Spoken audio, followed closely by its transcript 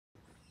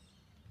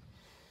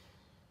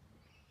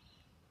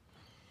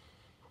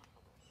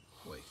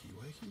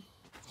Jakey.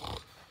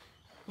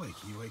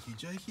 Wakey, wakey,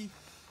 Jakey.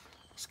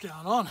 What's going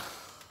on?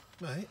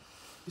 Mate,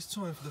 it's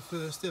time for the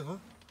first ever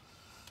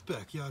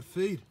backyard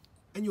feed.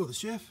 And you're the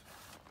chef.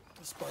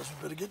 I suppose we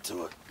better get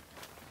to it.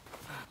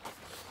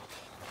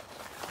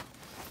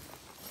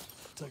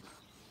 Take.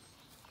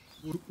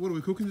 What are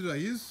we cooking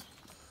today, Iz?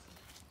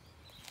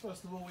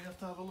 First of all, we have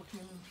to have a look in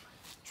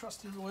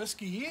trusty little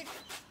esky here.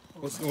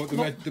 What's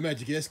the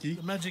magic esky?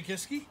 The magic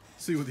esky.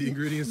 See what the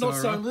ingredients Not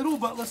are. so little,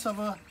 but let's have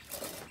a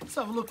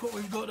look what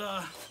we've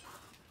got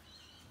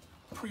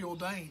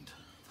preordained.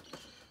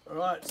 All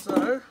right,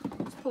 so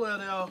let's pull out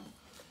our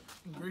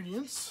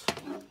ingredients.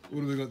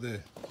 What have we got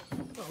there?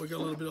 Oh, we got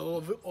a little bit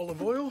of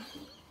olive oil,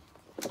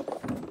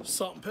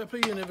 salt and pepper.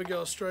 You never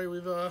go astray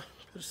with a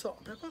bit of salt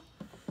and pepper,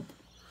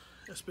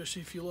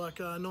 especially if you like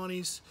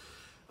 90s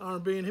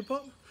R&B and hip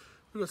hop.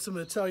 We've got some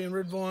Italian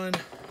red wine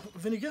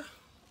vinegar,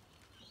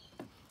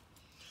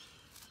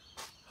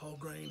 whole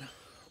grain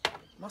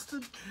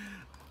mustard.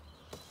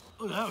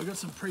 Look at that, we've got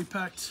some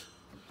pre-packed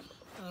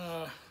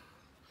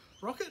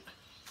rocket.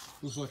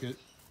 Looks like it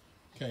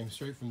came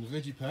straight from the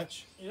veggie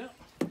patch. Yeah.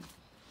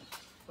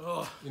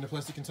 Oh, in a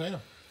plastic container.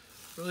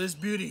 Well, there's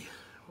beauty.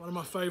 One of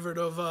my favourite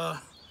of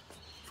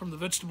from the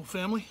vegetable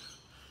family,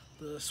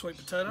 the sweet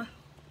potato.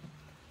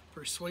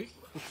 Very sweet.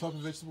 What type of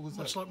vegetable is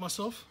that? Much like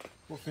myself.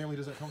 What family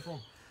does that come from?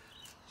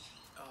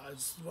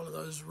 It's one of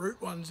those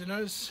root ones, you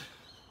know. It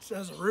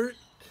has a root.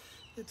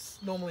 It's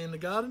normally in the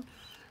garden.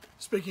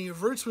 Speaking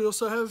of roots, we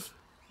also have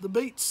the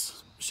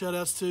beets. Shout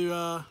outs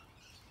to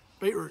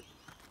beetroot.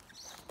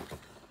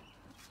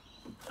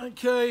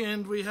 Okay,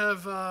 and we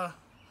have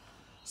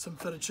some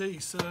feta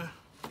cheese. So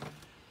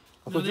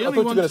I thought you were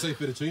going to say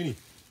fettuccine.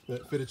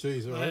 Feta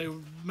cheese, all right.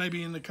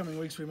 Maybe in the coming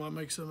weeks we might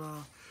make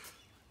some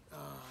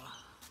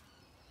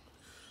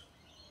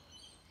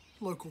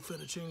local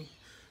fettuccine.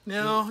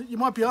 Now, you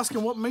might be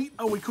asking, what meat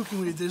are we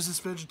cooking with? Is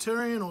this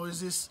vegetarian or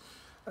is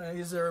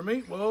there a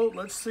meat? Well,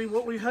 let's see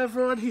what we have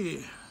right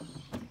here.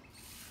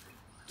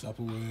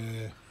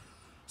 Tupperware.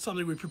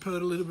 Something we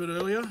prepared a little bit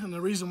earlier, and the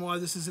reason why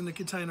this is in the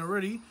container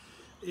already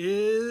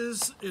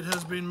is it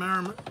has been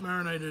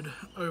marinated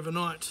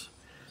overnight.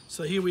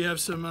 So here we have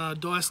some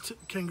diced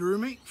kangaroo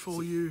meat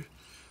for you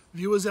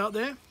viewers out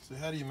there. So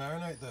how do you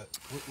marinate that?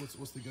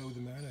 What's the go with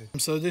the marinade?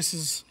 So this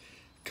is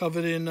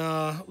covered in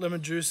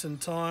lemon juice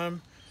and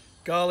thyme,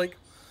 garlic.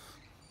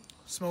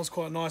 Smells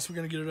quite nice. We're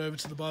going to get it over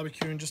to the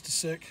barbecue in just a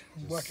sec.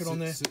 Whack it on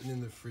there. Sitting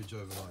in the fridge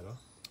overnight, huh?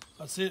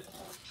 That's it.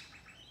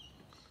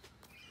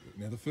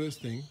 Now the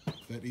first thing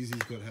that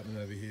Izzy's got happening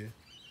over here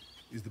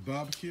is the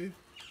barbecue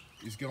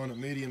is going at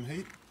medium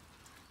heat,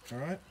 all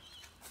right?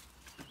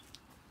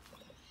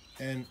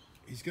 And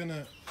he's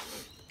gonna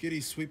get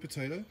his sweet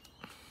potato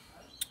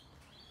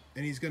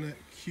and he's gonna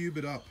cube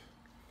it up.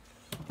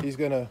 He's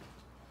gonna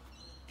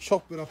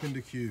chop it up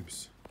into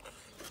cubes.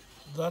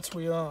 That's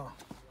we are.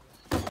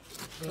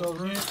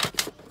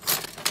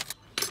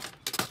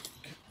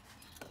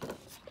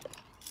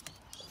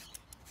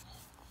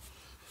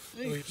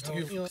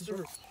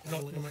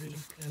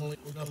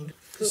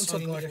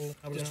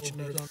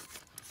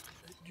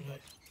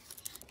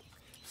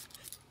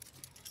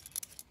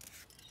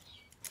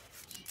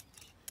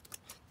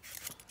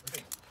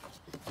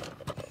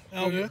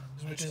 Okay.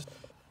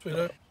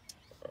 Sweeto.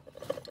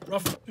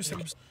 Rough. 2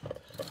 seconds.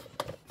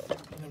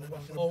 And then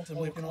one. Some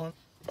liquid on.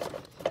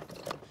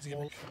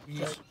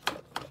 Yes.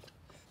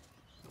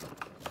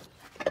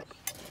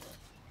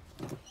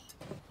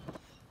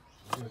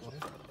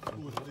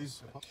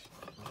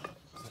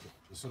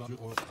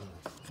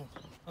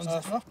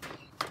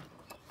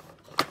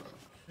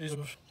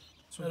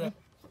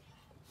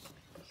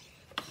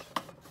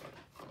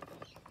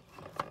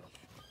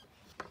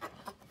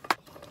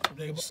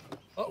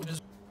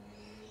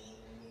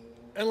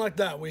 And like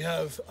that, we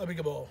have a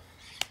bigger bowl.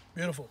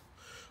 Beautiful.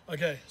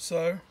 Okay,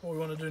 so what we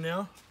want to do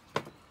now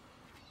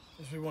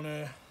is we want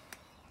to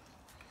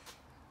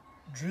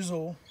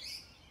drizzle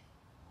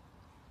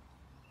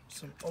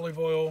some olive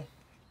oil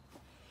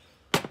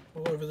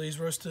all over these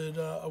roasted,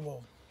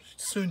 well,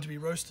 soon to be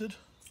roasted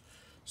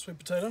sweet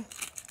potato.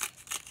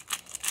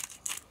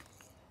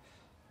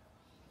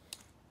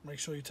 Make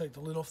sure you take the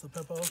lid off the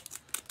pepper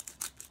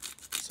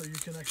so you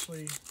can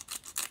actually,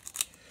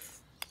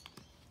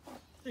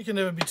 you can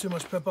never be too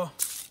much pepper.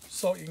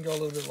 Salt, you can go a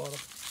little bit lighter.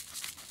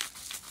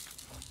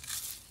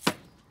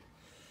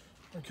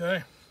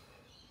 Okay.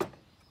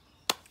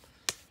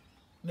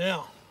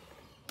 Now,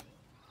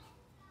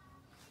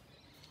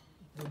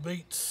 the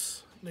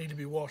beets need to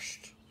be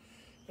washed,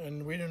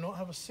 and we do not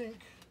have a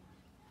sink,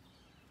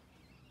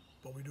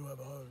 but we do have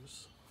a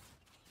hose.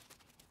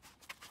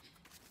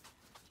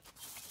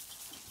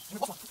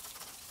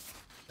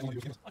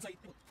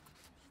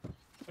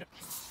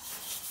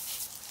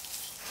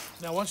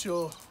 Now, once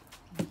your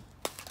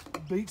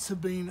beets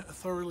have been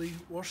thoroughly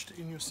washed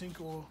in your sink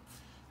or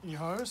in your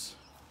hose,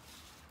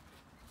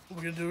 what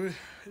we're going to do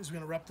is we're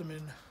going to wrap them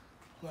in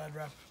Glad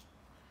wrap.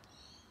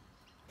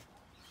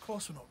 Of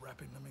course we're not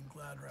wrapping them in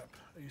Glad wrap.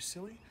 Are you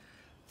silly?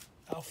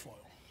 Alfoil.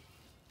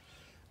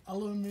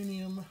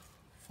 Aluminium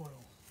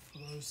foil. for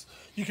those.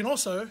 You can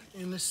also,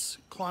 in this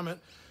climate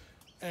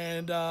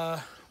and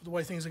the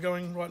way things are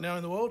going right now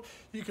in the world,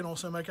 you can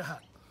also make a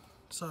hat.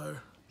 So,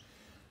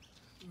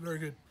 very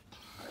good.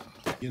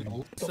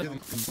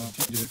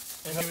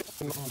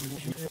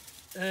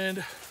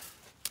 And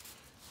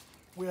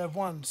we have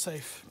one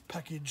safe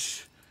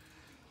package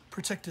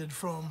protected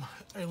from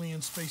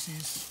alien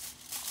species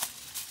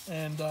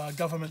and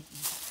government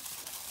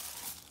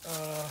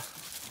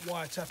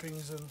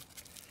wiretappings, and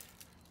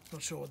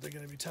not sure what they're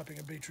going to be tapping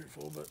a beetroot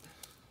for, but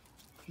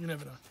you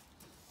never know.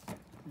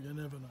 You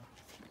never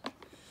know.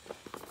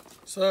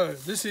 So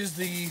this is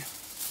the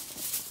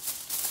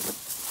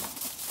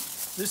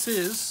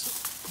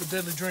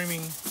Deadly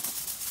Dreaming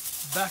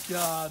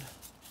backyard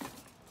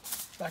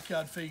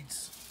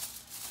feeds,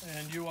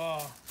 and you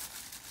are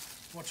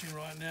watching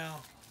right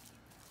now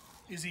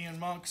Izzy and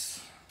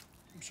Monks.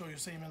 I'm sure you'll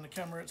see him in the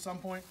camera at some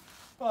point,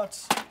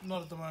 but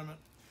not at the moment.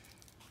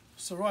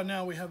 So right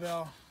now we have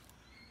our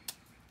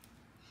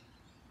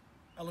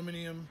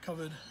aluminium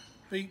covered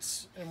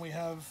beets, and we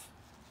have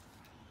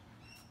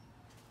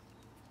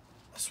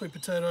a sweet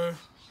potato.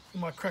 We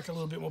might crack a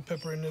little bit more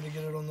pepper in there to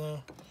get it on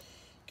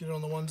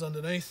the ones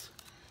underneath.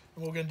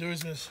 And what we're going to do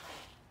is just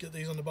get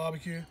these on the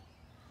barbecue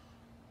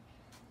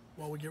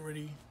while we get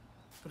ready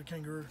for the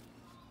kangaroo.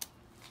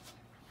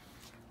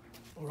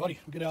 Alrighty,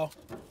 we get our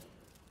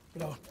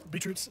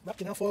beetroots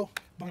wrapped in our foil,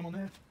 bung them on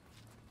there.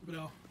 We've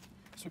got our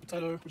sweet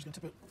potato, we're just going to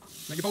tip it.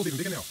 Make your bowls even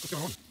bigger now. What's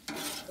going on?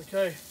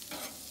 Okay,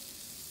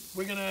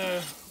 we're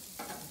gonna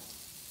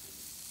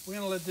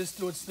let this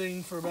do its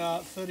thing for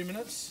about 30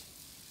 minutes,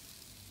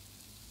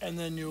 and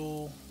then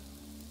you'll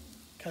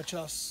catch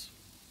us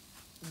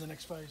in the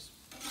next phase.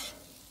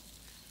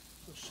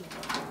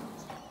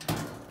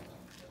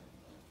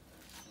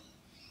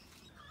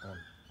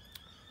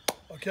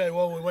 Okay,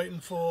 while we're waiting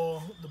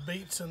for the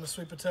beets and the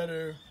sweet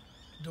potato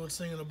to do its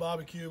thing in the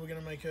barbecue, we're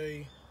gonna make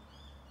a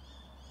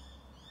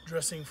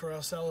dressing for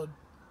our salad.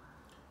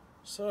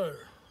 So,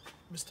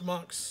 Mr.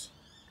 Monks.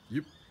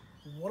 Yep.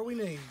 What do we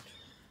need?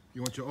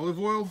 You want your olive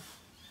oil?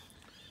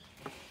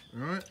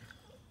 Alright.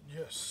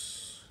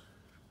 Yes.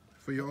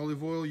 For your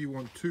olive oil, you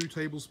want 2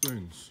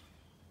 tablespoons.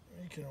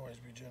 You can always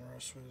be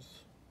generous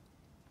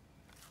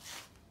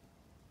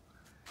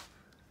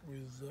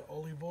with the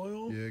olive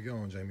oil. Yeah, go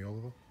on, Jamie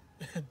Oliver.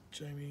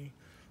 Jamie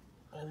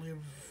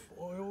olive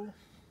oil.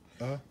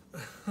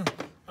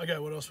 Okay,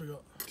 what else we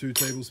got? 2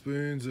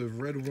 tablespoons of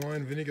red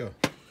wine vinegar.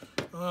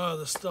 Ah,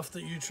 the stuff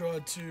that you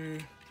tried to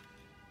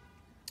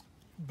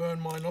burn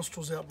my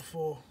nostrils out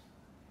before.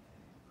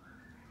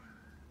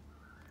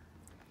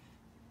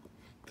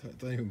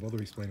 Don't even bother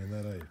explaining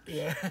that, eh?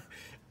 Yeah.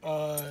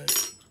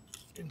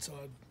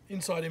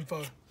 Inside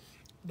info.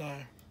 No.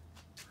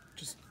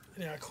 Just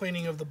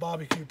cleaning of the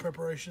barbecue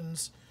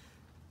preparations.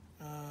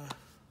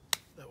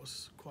 That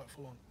was quite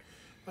full on.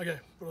 Okay,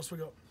 what else we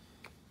got?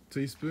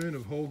 Teaspoon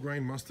of whole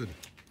grain mustard.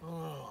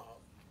 Oh,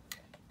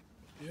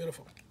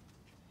 beautiful.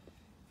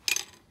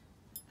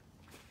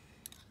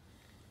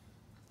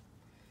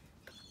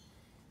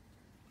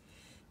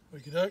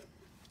 Okie doke.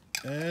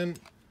 And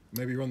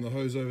maybe run the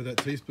hose over that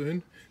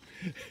teaspoon.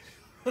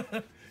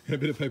 And a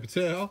bit of paper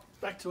towel.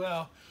 Back to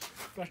our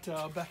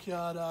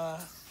backyard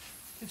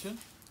kitchen.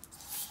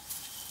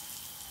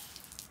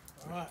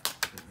 All right.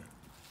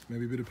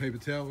 Maybe a bit of paper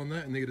towel on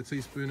that, and then get a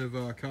teaspoon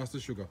of caster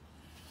sugar.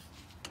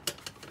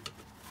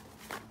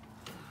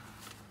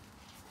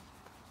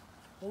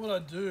 What would I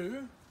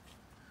do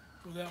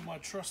without my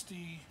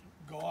trusty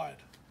guide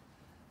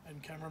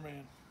and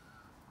cameraman?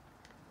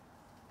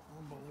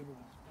 Unbelievable.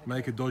 Okay.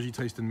 Make a dodgy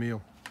tasting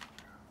meal.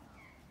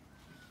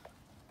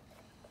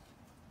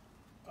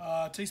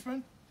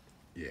 Teaspoon?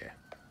 Yeah.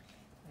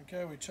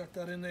 Okay, we chuck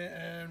that in there,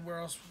 and where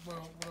else? What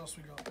else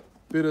we got?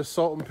 Bit of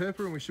salt and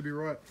pepper, and we should be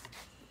right.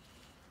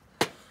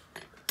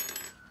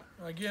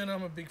 Again,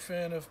 I'm a big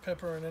fan of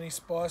pepper and any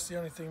spice. The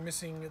only thing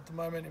missing at the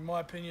moment, in my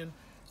opinion,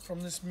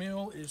 from this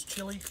meal is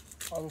chili.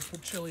 I will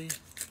put chili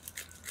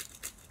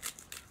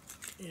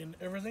in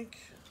everything,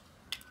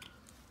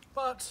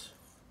 but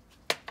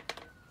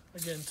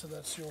again, so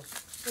that's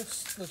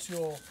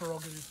your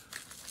prerogative.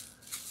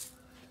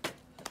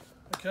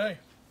 Okay.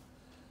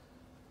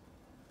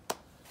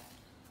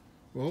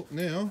 Well,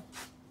 now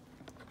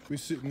we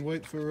sit and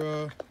wait for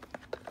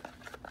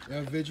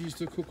our veggies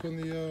to cook on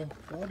the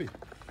barbie.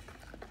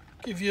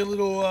 Give you a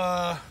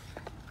little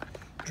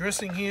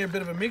dressing here, a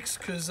bit of a mix,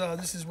 because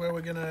this is where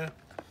we're gonna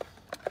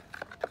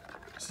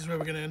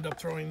end up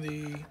throwing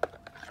the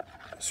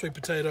sweet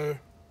potato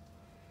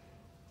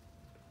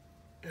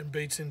and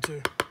beets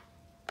into.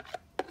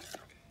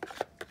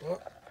 Oh.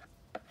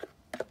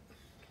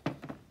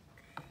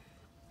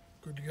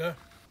 Good to go.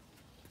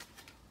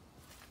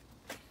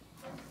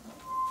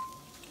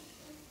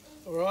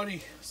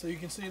 Alrighty, so you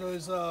can see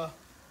those, man,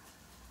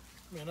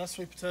 that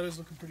sweet potato's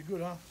looking pretty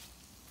good, huh?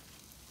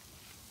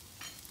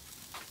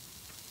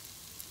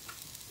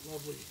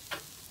 Lovely.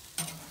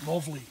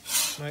 Lovely.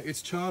 Mate,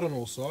 it's charred on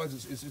all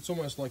sides. It's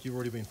almost like you've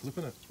already been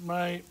flipping it.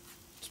 Mate,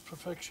 it's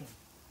perfection.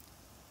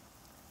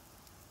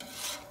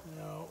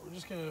 Now, we're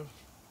just going to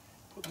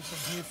put this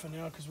on here for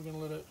now because we're going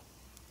to let it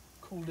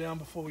cool down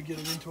before we get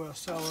it into our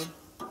salad.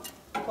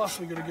 Plus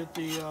we've got to get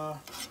the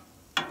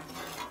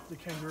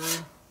kangaroo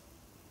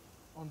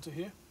onto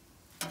here.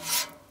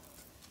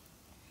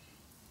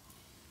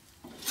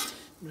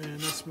 Man,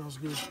 that smells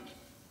good.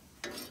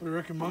 What do you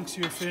reckon, Monks?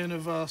 You a fan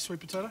of sweet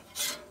potato?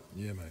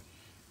 Yeah, mate.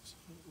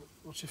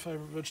 What's your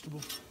favourite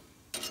vegetable?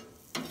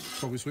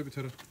 Probably sweet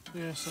potato.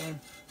 Yeah, same.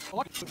 I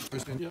like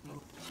it. Yep.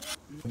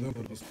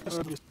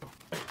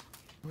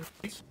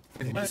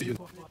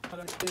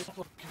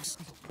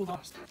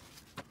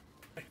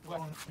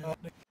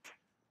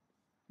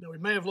 Now, we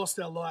may have lost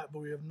our light,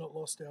 but we have not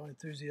lost our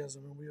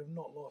enthusiasm, and we have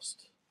not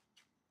lost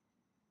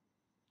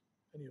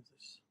any of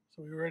this.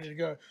 So we're ready to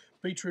go.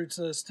 Beetroots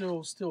are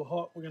still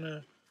hot. We're going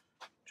to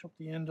chop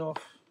the end off.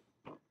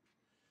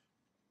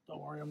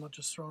 Don't worry, I'm not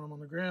just throwing them on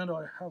the ground.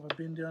 I have a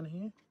bin down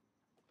here.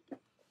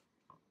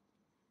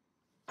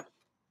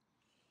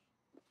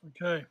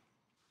 Okay.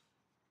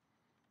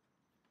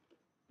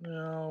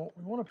 Now,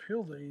 we want to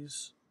peel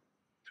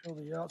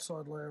the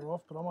outside layer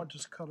off, but I might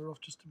just cut it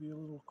off just to be a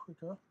little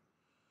quicker.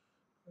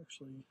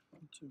 Actually,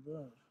 not too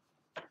bad.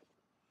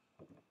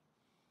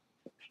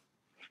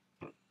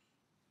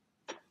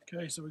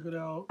 Okay, so we've got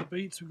our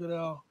beets, we've got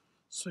our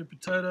sweet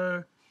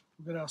potato,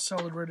 we've got our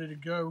salad ready to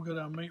go, we've got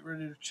our meat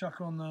ready to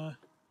chuck on the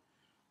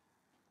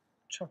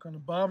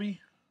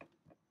barbie.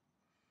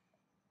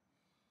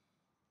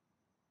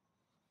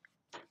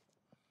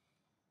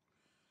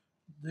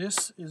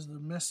 This is the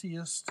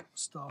messiest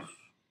stuff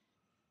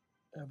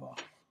ever.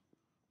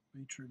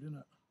 Beetroot, isn't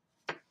it?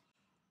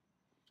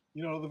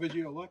 You know another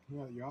veggie I like? You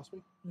know that you asked me?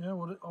 Yeah,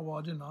 well,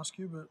 I didn't ask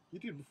you, but... You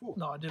did before.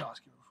 No, I did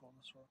ask you before,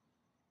 that's right.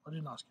 I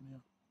didn't ask you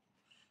now.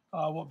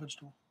 What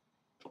vegetable?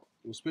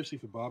 Well, especially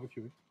for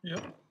barbecuing.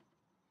 Yep.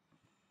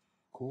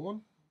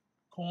 Corn.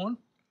 Corn.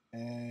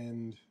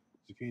 And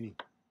zucchini.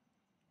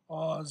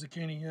 Oh,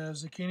 zucchini. Yeah,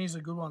 zucchini's a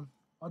good one.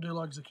 I do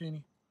like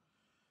zucchini.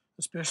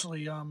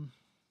 Especially, yeah,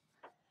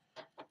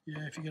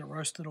 if you get it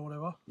roasted or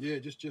whatever. Yeah,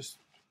 just see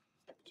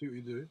what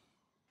you do.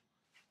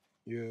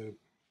 You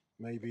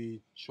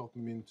maybe chop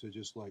them into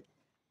just like,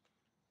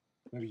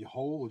 maybe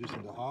whole or just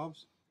into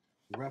halves.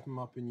 Wrap them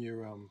up in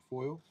your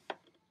foil.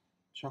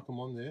 Chuck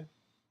them on there.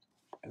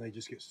 And they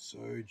just get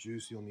so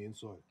juicy on the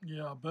inside.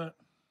 Yeah, I bet.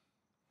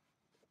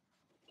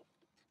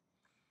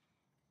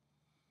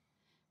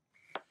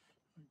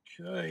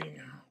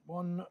 Okay,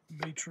 one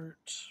beetroot.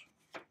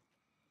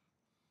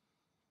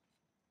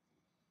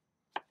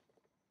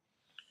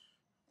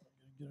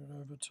 I'm going to get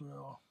it over to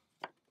our...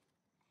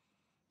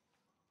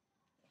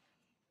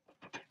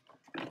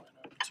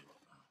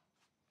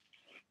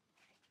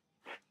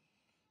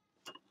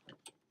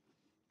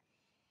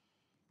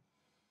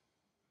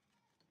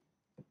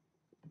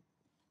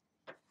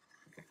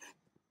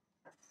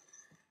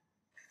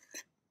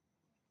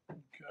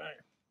 Okay.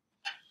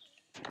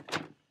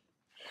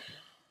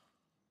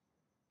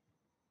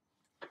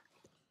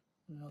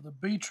 Now the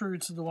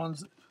beetroots are the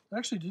ones that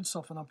actually did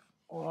soften up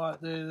all right.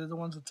 They're the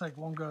ones that take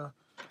longer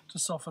to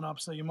soften up,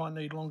 so you might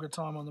need longer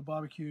time on the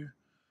barbecue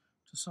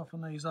to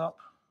soften these up.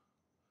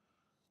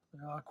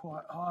 They are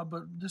quite hard,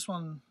 but this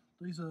one,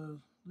 these are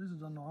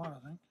done all right,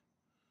 I think.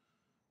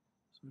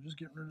 So we're just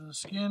getting rid of the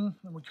skin,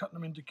 and we're cutting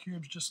them into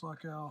cubes just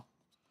like our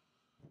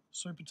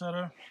sweet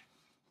potato.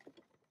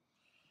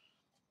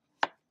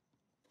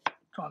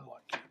 Kind of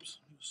like cubes.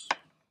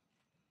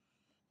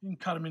 You can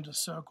cut them into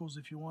circles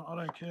if you want. I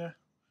don't care.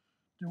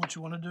 Do what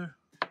you want to do.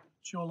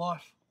 It's your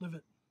life. Live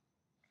it.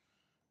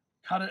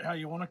 Cut it how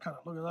you want to cut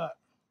it. Look at that.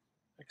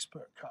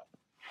 Expert cut.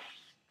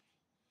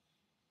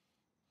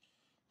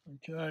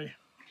 Okay.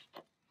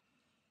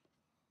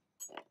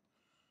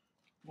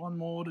 One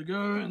more to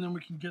go, and then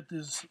we can get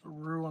this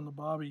roux on the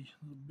barbie,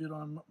 the bit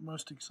I'm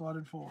most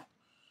excited for.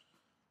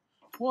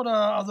 What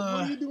are other...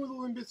 What are you doing with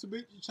all them bits of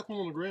beet? You chuck them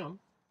on the ground?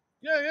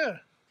 Yeah.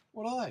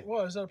 What are they?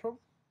 Why, is that a problem?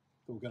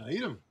 We're going to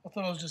eat them. I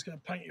thought I was just going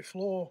to paint your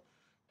floor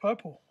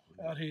purple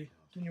out here.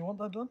 Didn't you want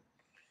that done?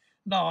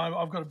 No,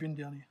 I've got a bin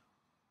down here.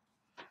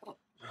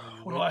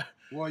 Why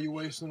are you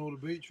wasting all the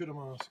beetroot, I'm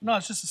asking? No,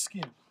 it's just a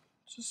skin.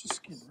 It's just a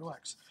skin.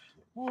 Relax.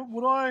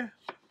 Would I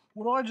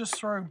just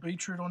throw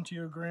beetroot onto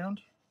your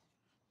ground?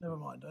 Never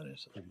mind, don't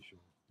answer. Pretty sure.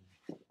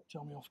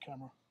 Tell me off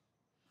camera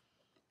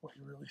what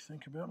you really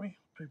think about me.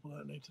 People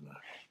don't need to know.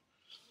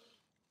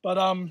 But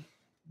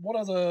what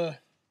other,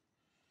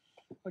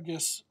 I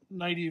guess,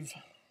 native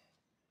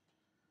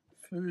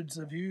foods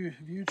have you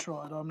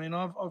tried? I mean,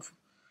 I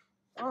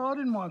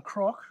didn't mind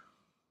crock.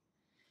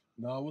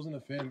 No, I wasn't a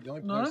fan. The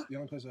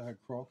only place I had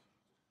crock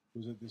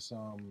was at this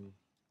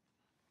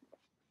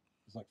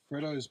it's like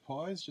Freddo's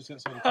Pies just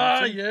outside of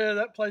Kingston. Yeah,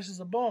 that place is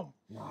a bomb.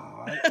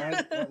 Nah, I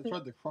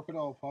tried the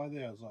crocodile pie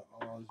there. I was like,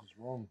 oh, this is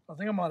wrong. I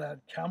think I might have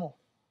had camel.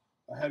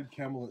 I had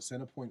camel at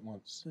Centrepoint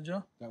once. Did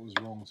you? That was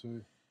wrong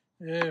too.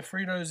 Yeah,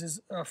 Fritos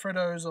is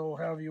Freddo's, or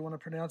however you want to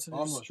pronounce it.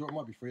 I'm not sure. It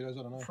might be Fritos.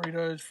 I don't know.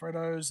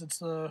 Freddo's. It's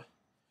the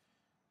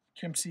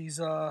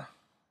Kempsey's. I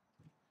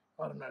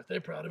don't know if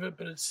they're proud of it,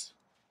 but it's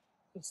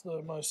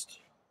the most.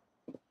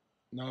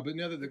 No, but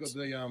now that they've got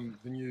the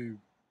new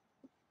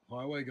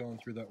highway going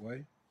through that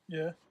way,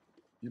 Yeah.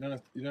 You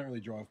don't really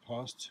drive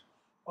past.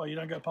 Oh, you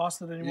don't go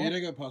past it Yeah, anymore? you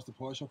don't go past the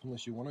pie shop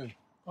unless you want to.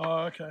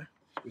 Oh, okay.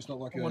 It's not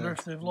like I wonder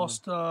if they've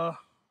lost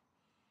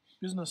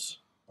business.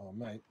 Oh,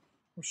 mate.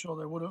 I'm sure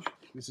they would have.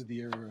 This is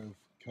the era of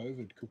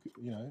COVID,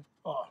 you know.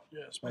 Oh,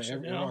 yeah, especially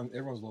now.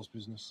 Everyone's lost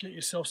business. Get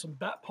yourself some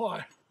bat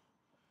pie.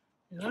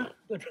 You know,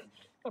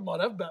 they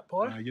might have bat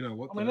pie. You know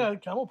what? I mean, they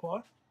had camel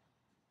pie.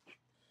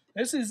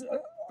 This is.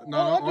 No,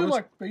 I do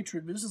like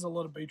beetroot, but this is a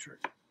lot of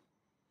beetroot.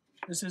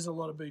 This is a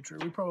lot of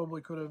beetroot. We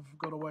probably could have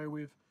got away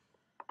with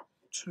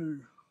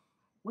 2.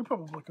 We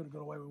probably could have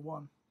got away with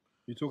 1.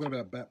 You're talking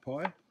about bat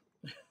pie?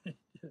 Yeah.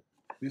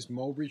 This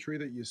mulberry tree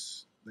that you're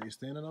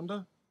standing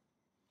under?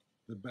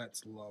 The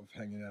bats love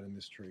hanging out in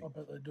this tree. I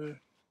bet they do.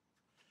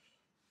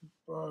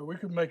 Bro, we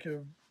could make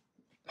a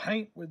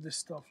paint with this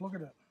stuff. Look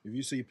at it. If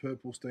you see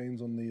purple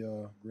stains on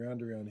the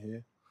ground around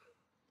here,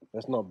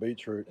 that's not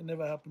beetroot. It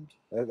never happened.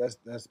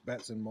 That's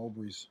bats and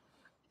mulberries.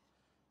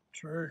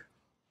 True.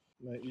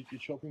 Mate, your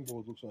chopping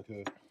board looks like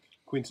a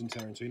Quentin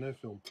Tarantino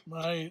film.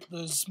 Mate,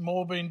 there's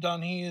more being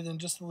done here than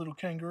just a little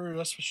kangaroo,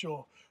 that's for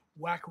sure.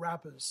 Whack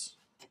rappers.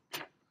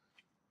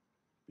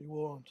 Be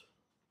warned.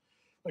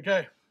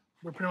 Okay,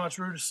 we're pretty much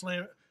rude to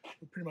slam.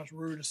 We're pretty much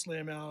rude to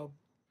slam our.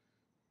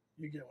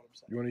 You get what I'm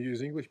saying. You want to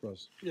use English,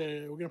 bros?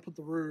 Yeah, we're gonna put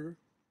the roux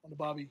on the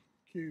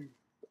barbecue.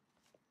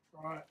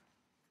 All right.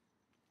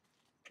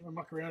 I'm gonna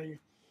muck around here.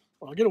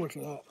 Oh, I'll get away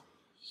from that.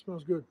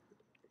 Smells good.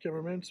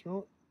 Cameraman, smell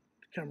it.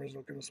 The camera's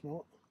not gonna smell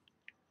it.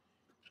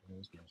 Yeah,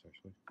 that's nice,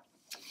 actually.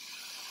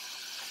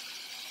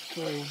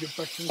 So we'll get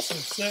back to this in a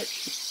sec.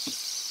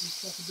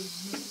 Looks like a bit of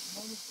mess at the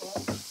moment, but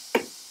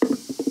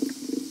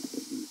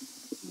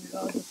we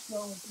are just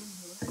throwing through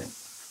there.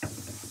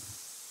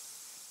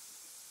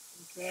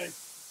 Okay.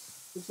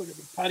 Looks like a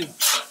big patty.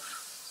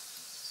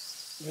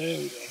 There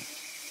we go.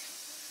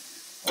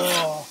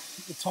 Oh,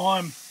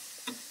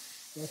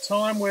 the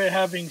time we're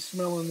having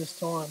smelling this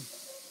time.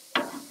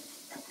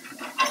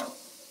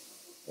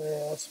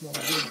 Yeah, that smells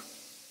good.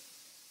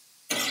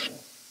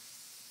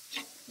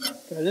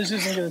 Okay, this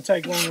isn't going to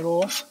take long at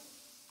all.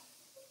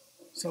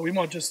 So we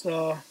might just,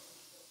 we'll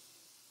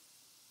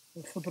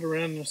flip it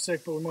around in a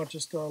sec, but we might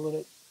just let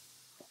it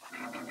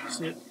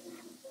sit.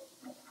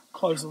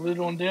 Close the lid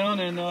on down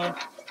and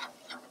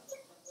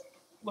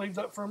leave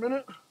that for a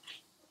minute.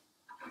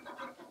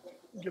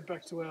 Get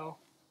back to our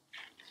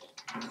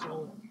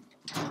salad.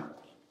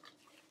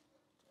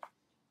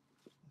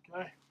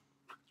 Okay.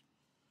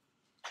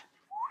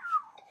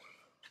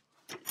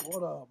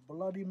 What a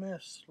bloody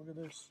mess. Look at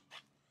this.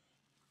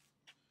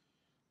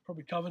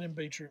 Probably covered in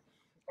beetroot.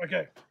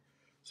 Okay,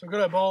 so we've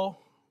got our bowl,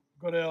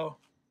 got our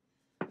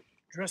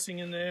dressing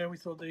in there. We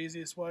thought the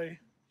easiest way,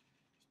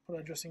 put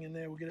our dressing in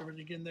there, we'll get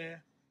everything in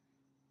there,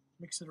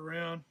 mix it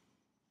around,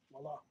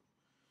 voila.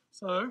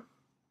 So,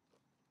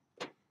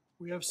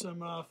 we have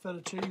some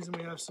feta cheese and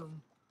we have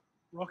some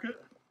rocket.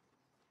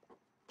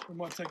 We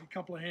might take a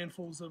couple of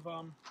handfuls of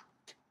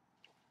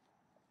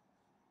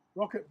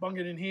rocket, bung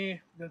it in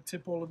here. I'm going to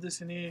tip all of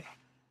this in here,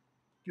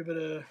 give it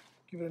a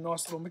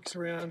nice little mix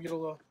around, get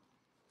all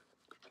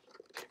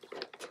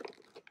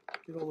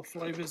the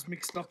flavors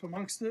mixed up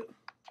amongst it.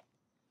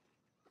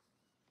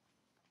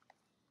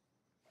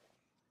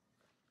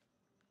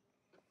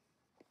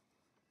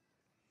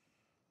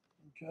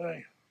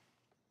 Okay.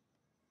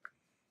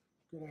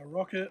 Got our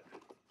rocket.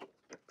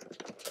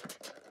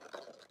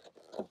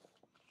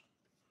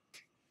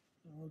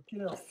 We'll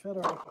get our feta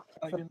up.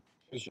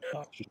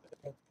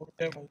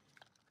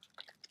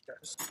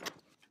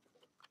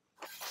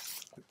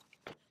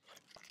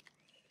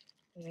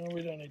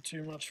 We don't need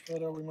too much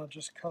feta. We might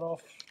just cut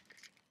off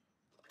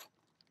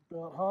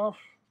about half.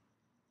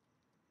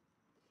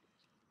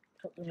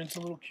 Cut them into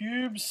little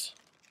cubes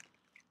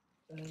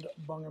and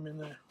bung them in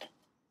there.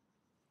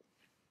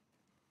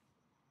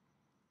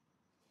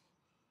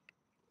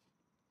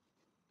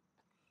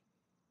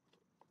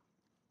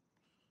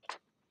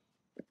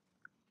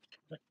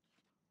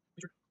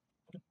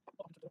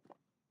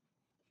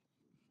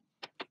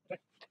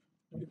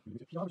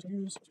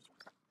 Use.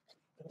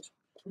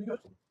 Pretty good.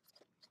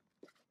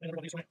 And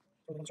everybody's on it.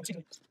 What do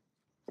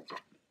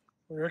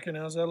you reckon?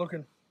 How's that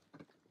looking?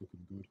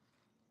 Looking good.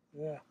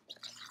 Yeah.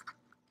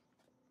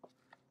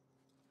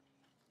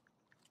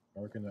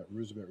 I reckon that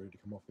roux's about ready to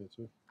come off there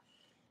too.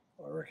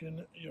 I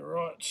reckon you're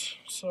right.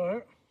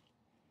 So,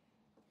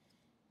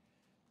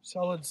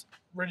 salad's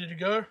ready to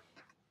go.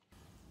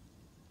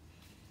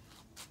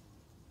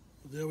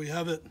 There we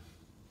have it.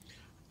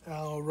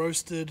 Our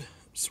roasted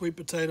sweet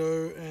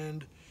potato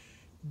and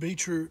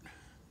beetroot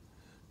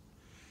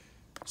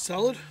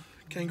salad.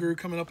 Kangaroo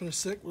coming up in a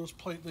sec. We'll just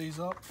plate these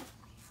up.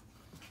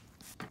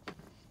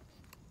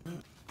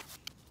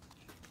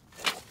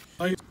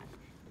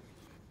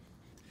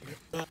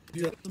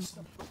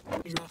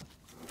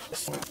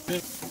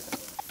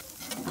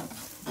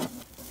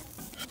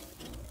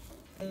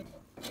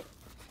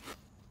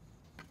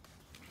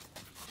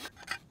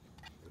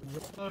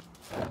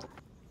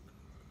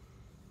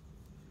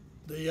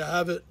 There you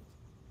have it.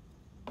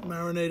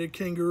 Marinated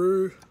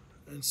kangaroo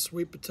and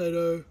sweet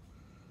potato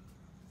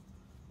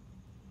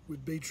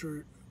with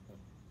beetroot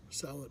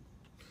salad.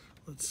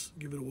 Let's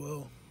give it a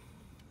whirl.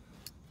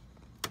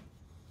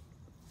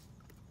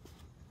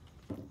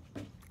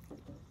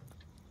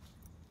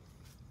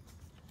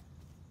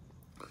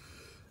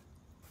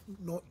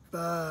 Not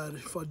bad,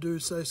 if I do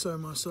say so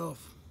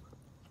myself.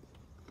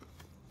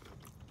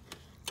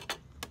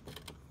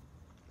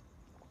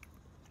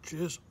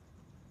 Cheers.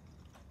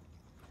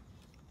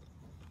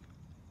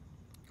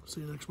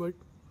 See you next week.